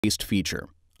based feature.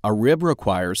 A rib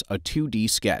requires a 2D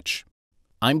sketch.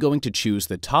 I'm going to choose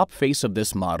the top face of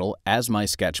this model as my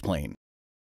sketch plane.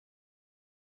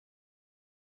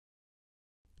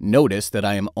 Notice that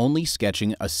I am only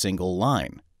sketching a single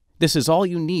line. This is all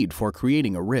you need for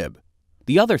creating a rib.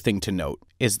 The other thing to note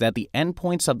is that the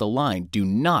endpoints of the line do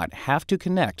not have to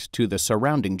connect to the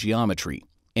surrounding geometry.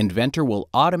 Inventor will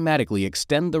automatically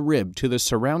extend the rib to the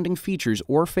surrounding features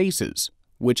or faces,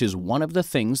 which is one of the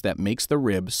things that makes the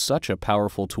rib such a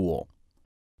powerful tool.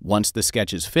 Once the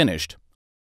sketch is finished,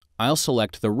 I'll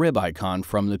select the rib icon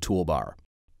from the toolbar.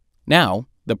 Now,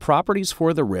 the properties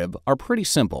for the rib are pretty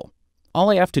simple. All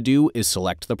I have to do is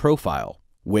select the profile,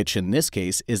 which in this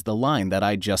case is the line that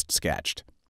I just sketched.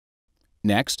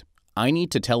 Next, I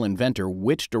need to tell Inventor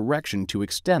which direction to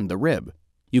extend the rib.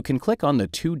 You can click on the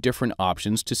two different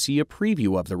options to see a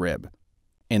preview of the rib.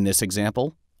 In this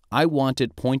example, I want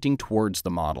it pointing towards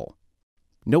the model.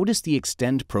 Notice the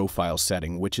Extend Profile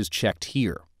setting, which is checked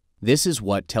here. This is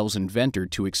what tells Inventor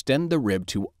to extend the rib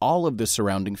to all of the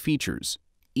surrounding features,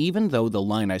 even though the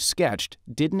line I sketched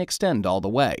didn't extend all the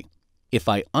way. If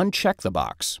I uncheck the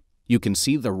box, you can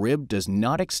see the rib does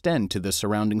not extend to the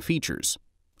surrounding features.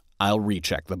 I'll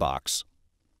recheck the box.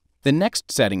 The next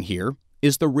setting here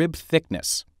is the rib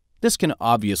thickness. This can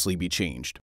obviously be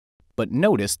changed, but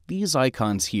notice these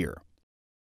icons here.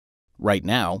 Right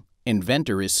now,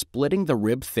 Inventor is splitting the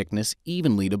rib thickness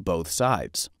evenly to both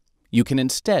sides. You can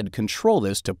instead control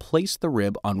this to place the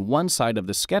rib on one side of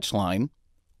the sketch line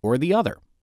or the other.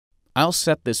 I'll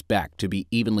set this back to be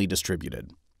evenly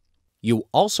distributed. You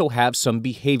also have some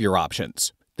behavior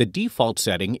options. The default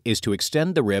setting is to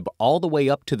extend the rib all the way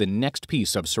up to the next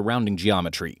piece of surrounding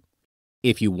geometry.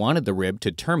 If you wanted the rib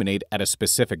to terminate at a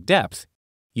specific depth,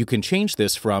 you can change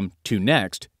this from to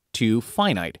next to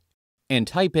finite and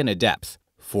type in a depth.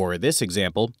 For this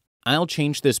example, I'll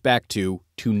change this back to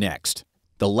next.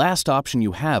 The last option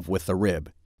you have with the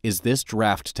rib is this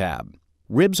draft tab.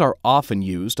 Ribs are often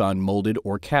used on molded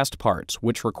or cast parts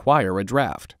which require a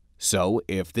draft. So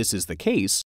if this is the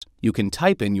case, you can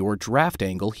type in your draft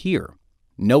angle here.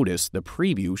 Notice the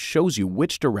preview shows you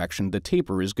which direction the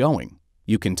taper is going.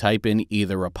 You can type in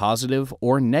either a positive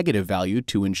or negative value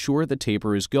to ensure the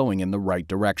taper is going in the right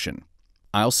direction.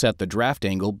 I'll set the draft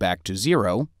angle back to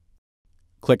 0,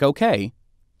 click OK,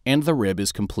 and the rib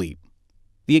is complete.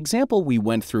 The example we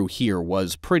went through here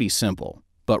was pretty simple,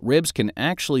 but ribs can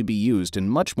actually be used in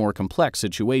much more complex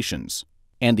situations,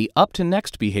 and the up to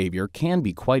next behavior can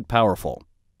be quite powerful.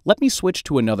 Let me switch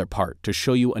to another part to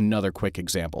show you another quick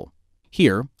example.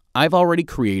 Here, I've already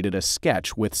created a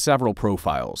sketch with several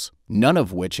profiles, none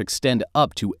of which extend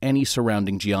up to any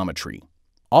surrounding geometry.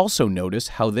 Also notice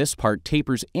how this part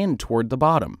tapers in toward the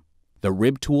bottom. The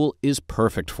rib tool is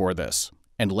perfect for this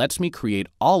and lets me create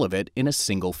all of it in a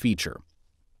single feature.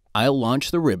 I'll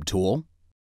launch the rib tool,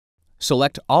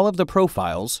 select all of the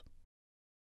profiles,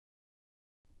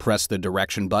 press the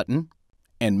direction button,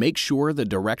 and make sure the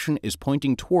direction is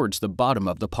pointing towards the bottom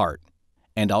of the part,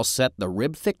 and I'll set the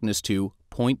rib thickness to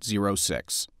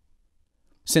 0.06.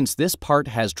 Since this part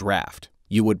has draft,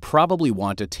 you would probably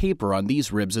want a taper on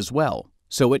these ribs as well,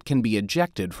 so it can be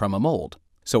ejected from a mold.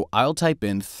 So I'll type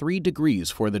in 3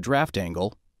 degrees for the draft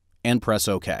angle and press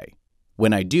OK.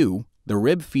 When I do, the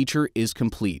rib feature is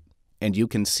complete, and you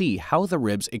can see how the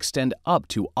ribs extend up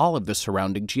to all of the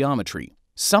surrounding geometry,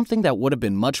 something that would have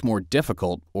been much more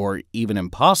difficult or even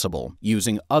impossible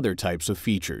using other types of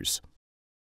features.